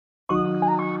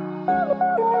Somebody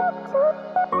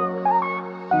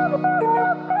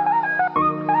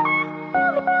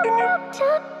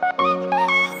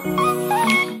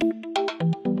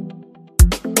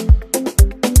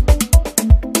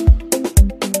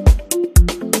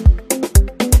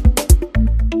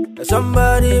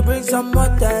bring some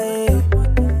water,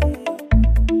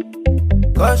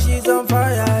 cause she's on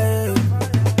fire,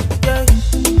 yeah.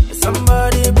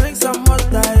 Somebody bring some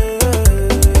water,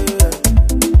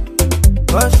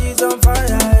 cause she's on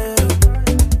fire.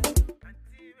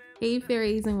 Hey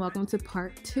fairies, and welcome to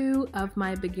part 2 of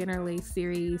my beginner lace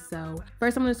series. So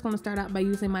first I'm just going to start out by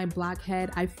using my blockhead.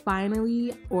 I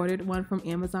finally ordered one from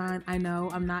Amazon. I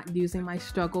know I'm not using my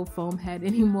struggle foam head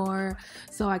anymore,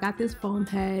 so I got this foam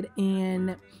head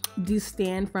and the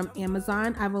stand from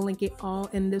Amazon. I will link it all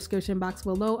in the description box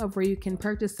below of where you can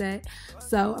purchase it.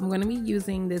 So I'm going to be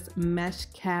using this mesh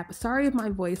cap. Sorry if my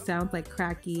voice sounds like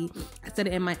cracky. I said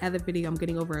it in my other video, I'm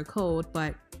getting over a cold,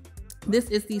 but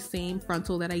this is the same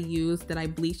frontal that I used that I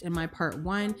bleached in my part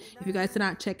 1. If you guys did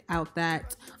not check out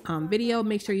that video,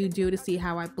 make sure you do to see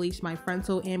how I bleached my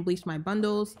frontal and bleached my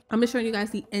bundles. I'm just showing you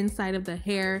guys the inside of the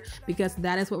hair because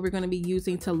that is what we're going to be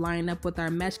using to line up with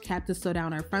our mesh cap to sew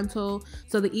down our frontal.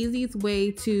 So the easiest way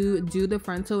to do the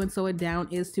frontal and sew it down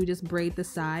is to just braid the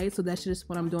sides. So that's just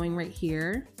what I'm doing right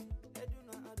here.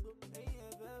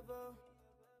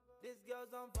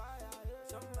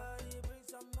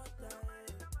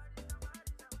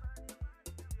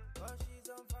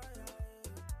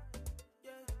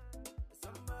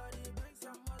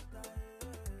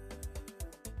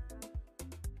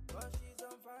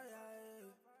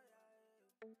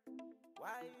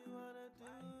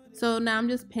 So now I'm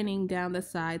just pinning down the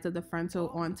sides of the frontal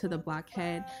onto the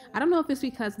blockhead. I don't know if it's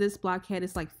because this blockhead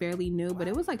is like fairly new, but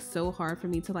it was like so hard for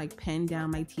me to like pin down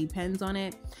my T-pins on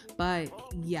it. But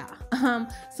yeah,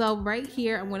 so right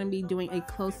here I'm going to be doing a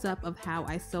close-up of how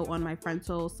I sew on my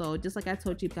frontal. So just like I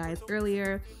told you guys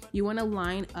earlier, you want to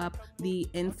line up the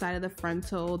inside of the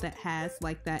frontal that has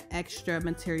like that extra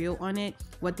material on it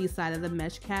with the side of the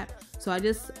mesh cap. So I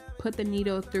just put the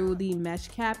needle through the mesh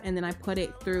cap and then I put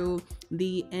it through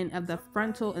the end of the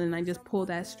frontal and then I just pull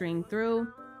that string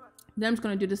through. Then I'm just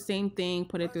going to do the same thing,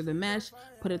 put it through the mesh,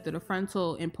 put it through the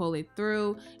frontal and pull it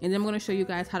through, and then I'm going to show you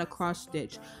guys how to cross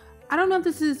stitch. I don't know if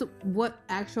this is what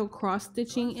actual cross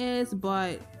stitching is,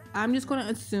 but I'm just going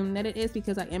to assume that it is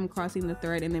because I am crossing the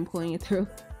thread and then pulling it through.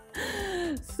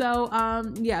 So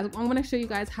yeah, I'm going to show you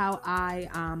guys how I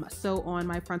sew on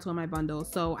my frontal and my bundle.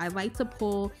 So I like to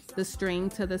pull the string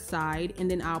to the side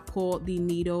and then I'll pull the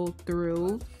needle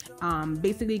through,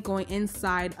 basically going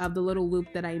inside of the little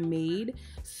loop that I made.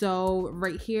 So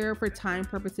right here, for time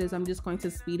purposes, I'm just going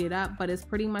to speed it up, but it's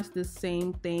pretty much the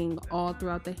same thing all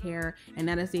throughout the hair, and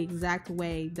that is the exact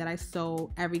way that I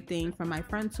sew everything from my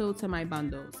frontal to my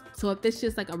bundles. So if it's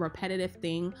just like a repetitive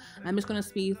thing, I'm just going to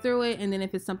speed through it, and then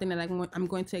if it's something that I'm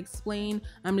going to explain,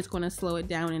 I'm just going to slow it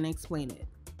down and explain it.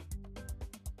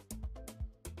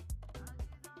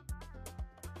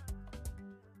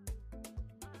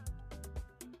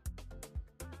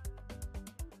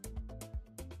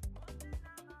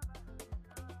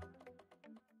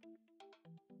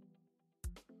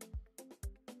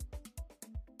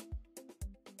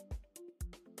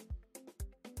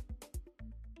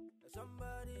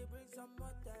 Somebody bring some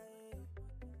water,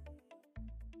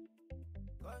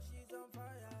 cause she's on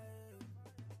fire,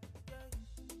 yeah.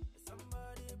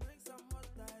 Somebody bring some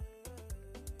water,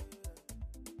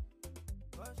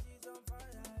 cause she's on fire.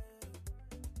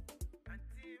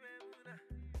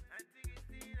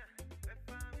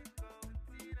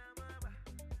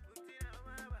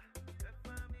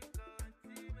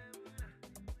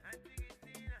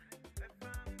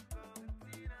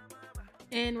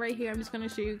 And right here, I'm just going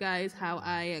to show you guys how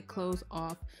I close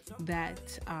off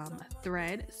that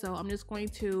thread. So I'm just going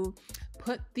to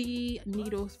put the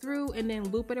needle through and then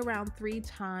loop it around 3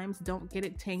 times. Don't get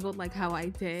it tangled like how I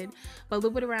did, but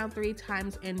loop it around 3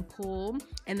 times and pull,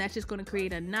 and that's just going to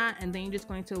create a knot, and then you're just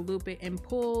going to loop it and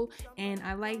pull. And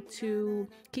I like to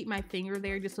keep my finger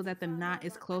there just so that the knot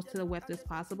is close to the weft as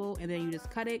possible, and then you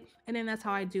just cut it, and then that's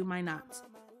how I do my knots.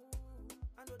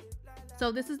 So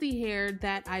this is the hair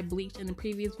that I bleached in the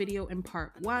previous video in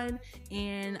part 1,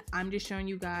 and I'm just showing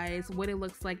you guys what it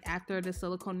looks like after the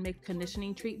silicone mix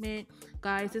conditioning treatment.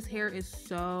 Guys, this hair is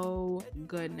so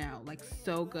good now, like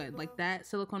so good. Like that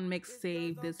silicone mix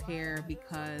saved this hair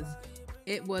because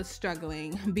it was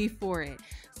struggling before it.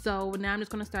 So now I'm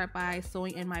just going to start by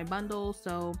sewing in my bundle.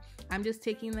 So I'm just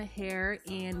taking the hair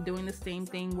and doing the same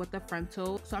thing with the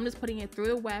frontal. So I'm just putting it through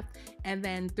the weft and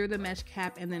then through the mesh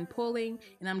cap and then pulling,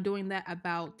 and I'm doing that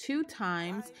about 2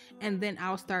 times, and then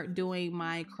I'll start doing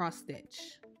my cross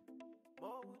stitch.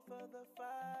 for the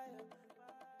fire.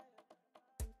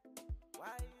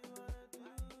 Why you wanna do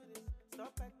this?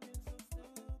 Stop acting so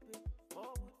stupid.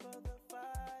 More wood for the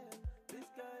fire. This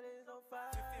girl is on fire.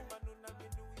 Fifi manuna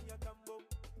minu ya kambo.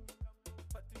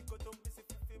 Patrick Koto, Missy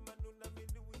Fifi manuna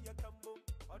minu ya kambo.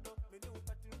 Odo minu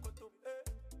Patrick Koto.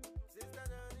 Sister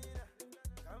Janina,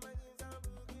 come again some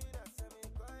bugina. Semi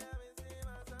koya misi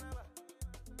masanaba.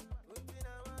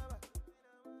 Untina mama.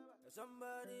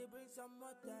 Somebody bring some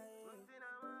water.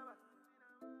 Untina mama.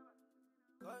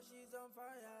 Cause she's on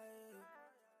fire.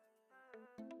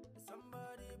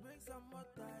 Somebody bring some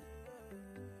water.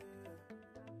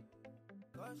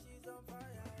 Cause she's on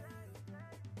fire.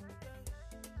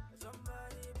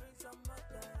 Somebody bring some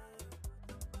water.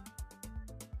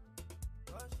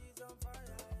 Cause she's on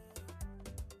fire.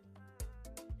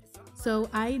 So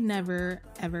I never,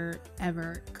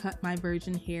 ever cut my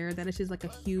virgin hair. That is just like a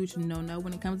huge no-no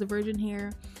when it comes to virgin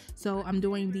hair. So I'm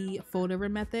doing the fold-over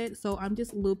method. So I'm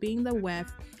just looping the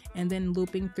weft and then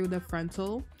looping through the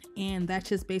frontal. And that's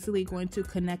just basically going to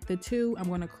connect the two. I'm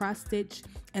going to cross stitch,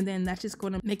 and then that's just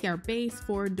going to make our base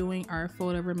for doing our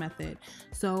fold-over method.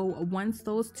 So once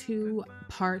those two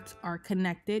parts are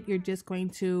connected, you're just going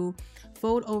to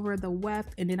fold over the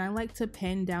weft, and then I like to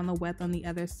pin down the weft on the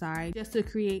other side just to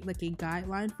create like a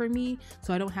guideline for me,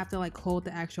 so I don't have to like hold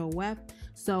the actual weft.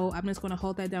 So I'm just going to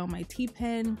hold that down with my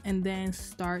T-pin and then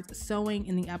start sewing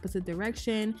in the opposite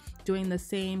direction, doing the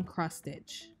same cross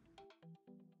stitch.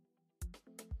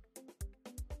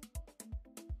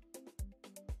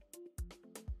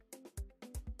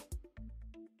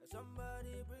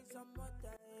 Somebody bring some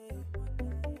water.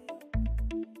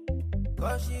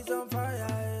 Cause she's on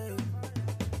fire.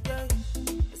 Yeah.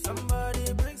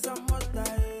 Somebody bring some water.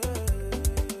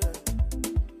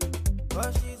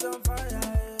 Cause she's on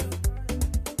fire.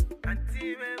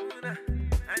 Auntie Memuna,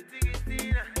 Auntie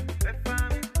Christina,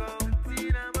 Efamico,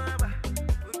 Untina Maba,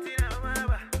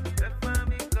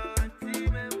 Efamico, Auntie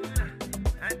Memuna,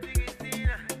 Auntie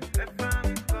Christina,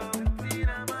 Efamico,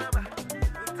 Untina Maba,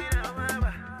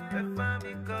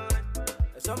 Efamico.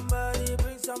 Somebody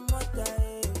bring some water.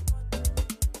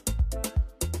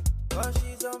 Cause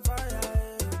she's on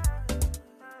fire.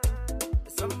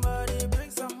 Somebody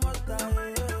bring some water.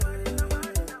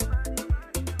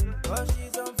 Cause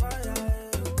she's on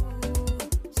fire.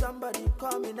 Somebody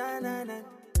call me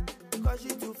 999. Cause she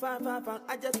too fine.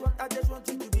 I just want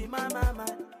you to be my mama.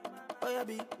 Oh yeah,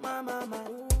 be my mama.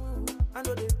 I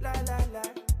know they lie.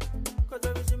 Cause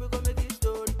every time we go make it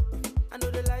story. I know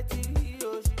they lie to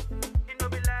you, she. You know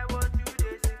be like what you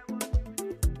they see.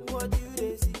 What you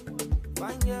they see.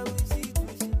 One year we see to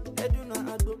see. They do not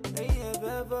add up. Ain't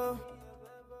ever.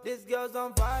 This girl's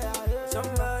on fire. Yeah.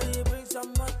 Somebody bring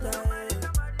some water.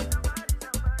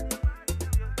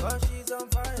 Cause she's on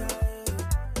fire.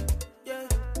 Yeah.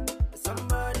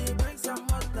 Somebody bring some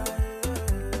water.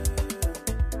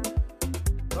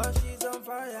 Cause she's on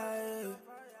fire.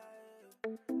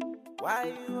 Why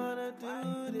you wanna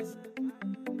do this?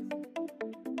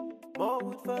 More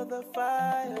wood for the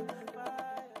fire.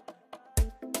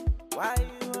 Why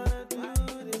you wanna do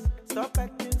this? Stop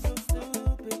acting so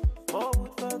stupid. More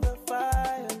wood for the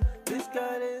fire. This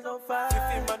girl is on fire.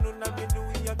 Fifi manuna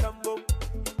minu ya kambo.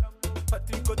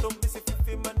 Patrick Koto, Missy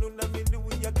Fifi manuna minu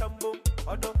ya kambo.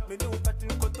 Odo minu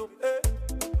Patrick Koto.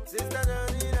 Sister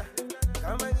Janina,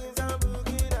 come again some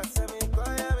bugina. Semi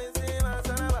koya misi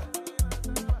masanaba.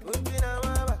 Untina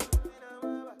mama.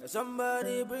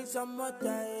 Somebody bring some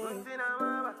water. Untina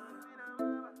mama.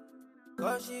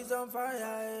 Cause she's on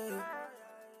fire.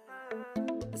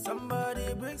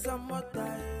 Somebody bring some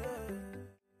water.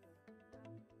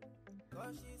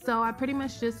 So I pretty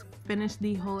much just finished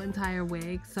the whole entire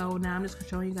wig. So now I'm just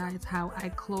showing you guys how I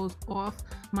close off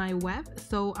my weft.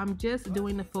 So I'm just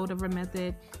doing the fold over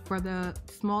method for the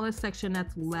smallest section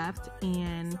that's left,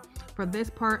 and for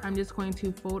this part I'm just going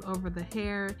to fold over the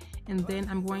hair, and then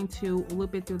I'm going to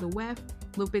loop it through the weft,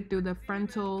 loop it through the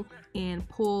frontal, and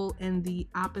pull in the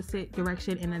opposite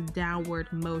direction in a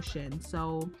downward motion.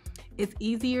 So it's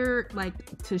easier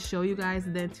like to show you guys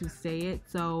than to say it.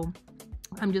 So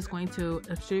I'm just going to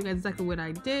show you guys exactly what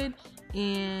I did,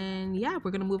 and yeah,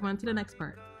 we're gonna move on to the next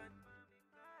part.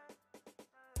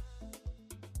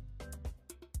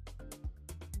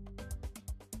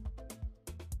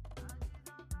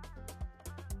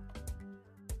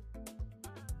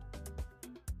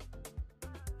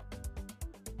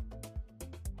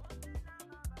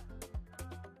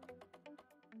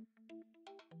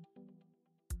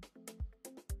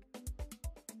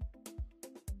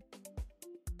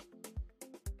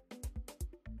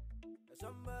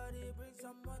 Somebody bring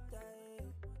some water.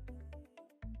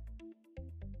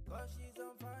 Cause she's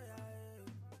on fire.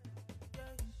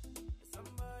 Yeah.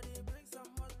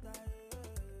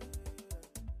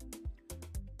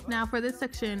 Now for this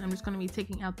section, I'm just going to be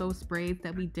taking out those braids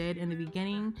that we did in the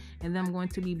beginning, and then I'm going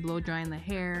to be blow drying the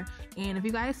hair. And if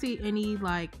you guys see any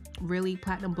like really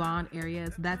platinum blonde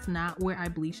areas, that's not where I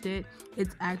bleached it.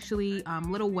 It's actually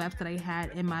little wefts that I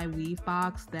had in my weave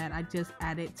box that I just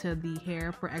added to the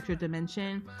hair for extra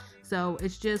dimension. So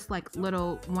it's just like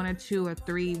little 1 or 2 or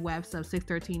 3 wefts of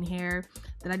 613 hair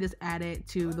that I just added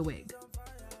to the wig.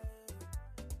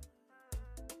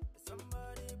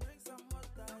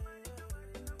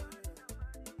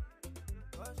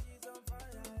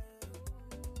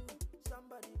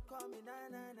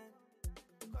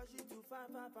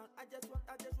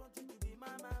 I just want you to be my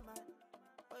mama.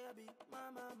 Oh yeah, be my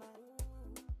mama.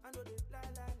 I know they lie.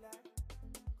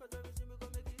 Cause every time we go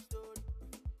make it story.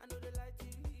 I know they lie to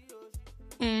you.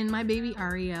 And my baby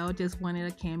Ariel just wanted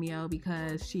a cameo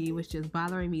because she was just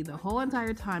bothering me the whole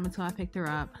entire time until I picked her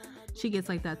up. She gets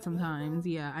like that sometimes.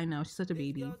 Yeah, I know, she's such a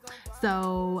baby.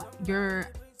 So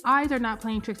your eyes are not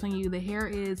playing tricks on you. The hair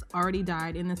is already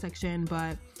dyed in this section,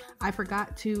 but I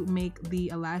forgot to make the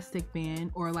elastic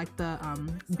band, or like the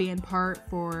band part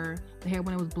for the hair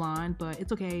when it was blonde, but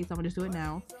it's okay, so I'm gonna just do it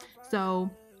now. So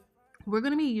we're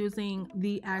going to be using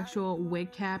the actual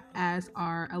wig cap as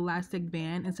our elastic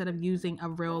band instead of using a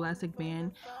real elastic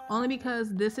band, only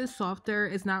because this is softer.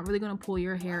 It's not really going to pull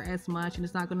your hair as much, and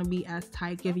it's not going to be as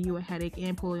tight, giving you a headache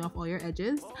and pulling off all your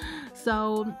edges.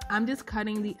 So I'm just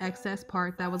cutting the excess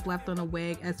part that was left on the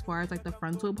wig as far as like the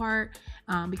frontal part,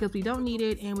 because we don't need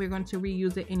it and we're going to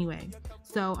reuse it anyway.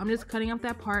 So I'm just cutting up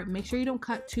that part. Make sure you don't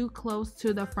cut too close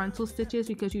to the frontal stitches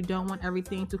because you don't want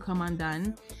everything to come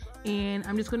undone. And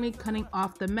I'm just going to be cutting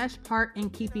off the mesh part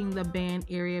and keeping the band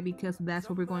area because that's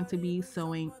what we're going to be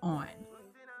sewing on.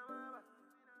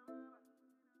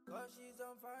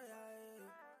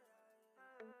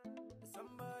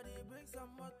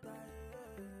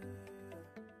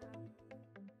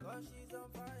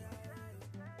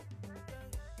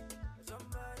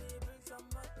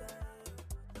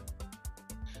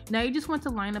 Now you just want to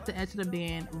line up the edge of the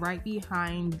band right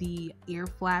behind the ear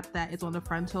flap that is on the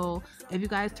frontal. If you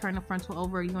guys turn the frontal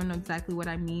over, you're going to know exactly what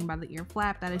I mean by the ear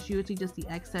flap. That is usually just the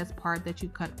excess part that you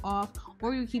cut off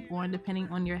or you keep on depending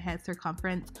on your head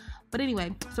circumference. But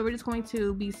anyway, so we're just going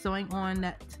to be sewing on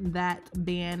that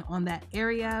band on that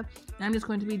area. And I'm just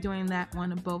going to be doing that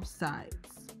on both sides.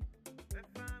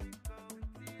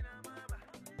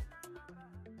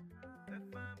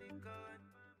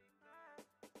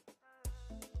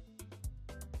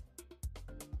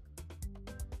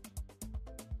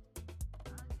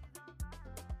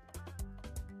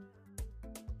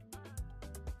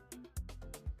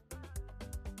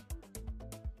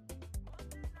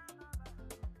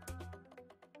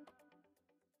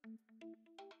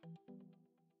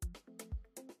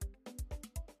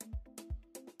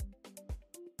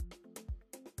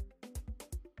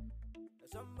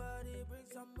 Somebody bring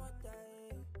some water,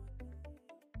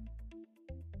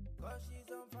 cause she's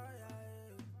on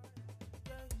fire.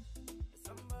 Yeah.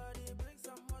 Somebody bring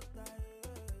some water,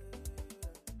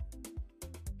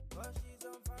 cause she's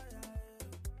on fire.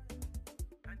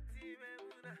 Auntie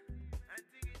Memuna,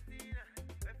 Auntie Christina,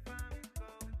 Efamico,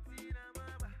 Tina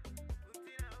Maba,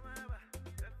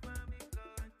 Efamico,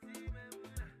 Auntie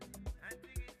Memuna,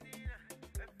 Auntie Christina,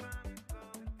 Efamico,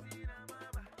 Tina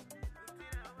Maba,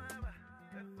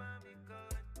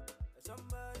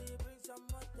 somebody bring some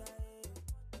water,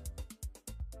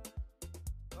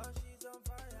 cause she's on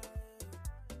fire.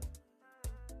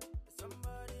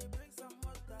 Somebody bring some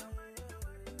water,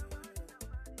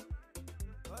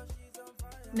 cause she's on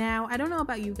fire. Now, I don't know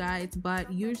about you guys,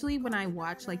 but usually when I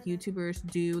watch like YouTubers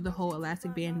do the whole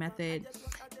elastic band method,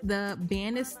 the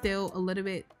band is still a little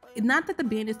bit, not that the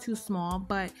band is too small,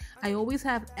 but I always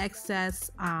have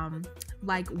excess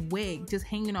like wig just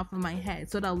hanging off of my head.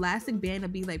 So the elastic band will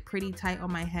be like pretty tight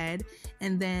on my head,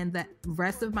 and then the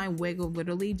rest of my wig will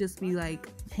literally just be like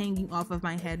hanging off of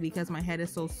my head because my head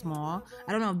is so small.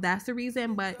 I don't know if that's the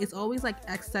reason, but it's always like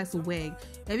excess wig.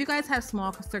 If you guys have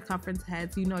small circumference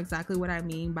heads, you know exactly what I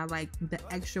mean by like the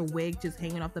extra wig just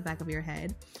hanging off the back of your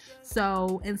head.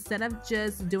 So instead of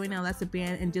just doing an elastic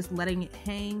band and just letting it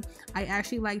hang, I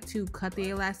actually like to cut the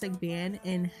elastic band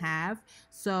in half.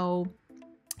 So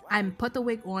I put the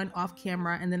wig on off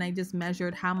camera, and then I just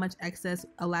measured how much excess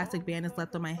elastic band is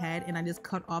left on my head, and I just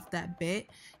cut off that bit.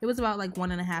 It was about like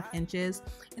 1.5 inches,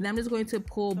 and I'm just going to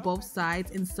pull both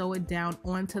sides and sew it down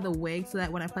onto the wig so that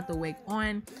when I put the wig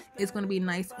on, it's going to be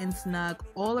nice and snug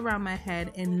all around my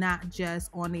head and not just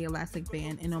on the elastic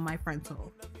band and on my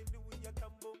frontal.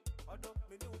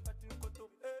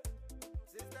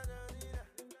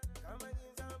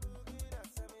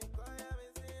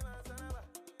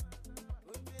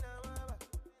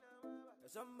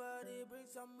 Somebody bring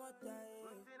some water,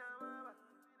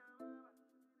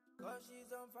 cause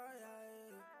she's on fire.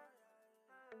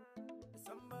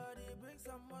 Somebody bring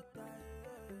some water,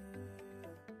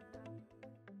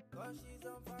 cause she's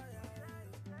on fire.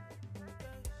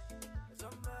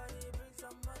 Somebody bring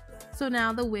some water. So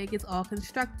now the wig is all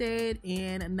constructed,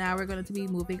 and now we're going to be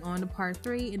moving on to part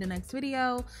 3 in the next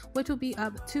video, which will be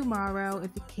up tomorrow,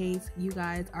 if in case you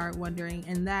guys are wondering.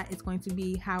 And that is going to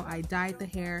be how I dyed the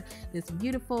hair, this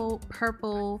beautiful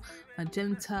purple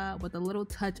magenta with a little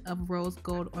touch of rose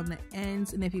gold on the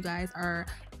ends. And if you guys are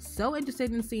so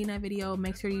interested in seeing that video,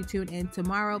 make sure you tune in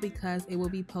tomorrow because it will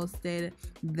be posted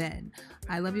then.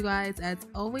 I love you guys as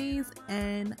always,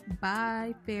 and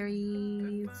bye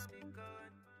fairies.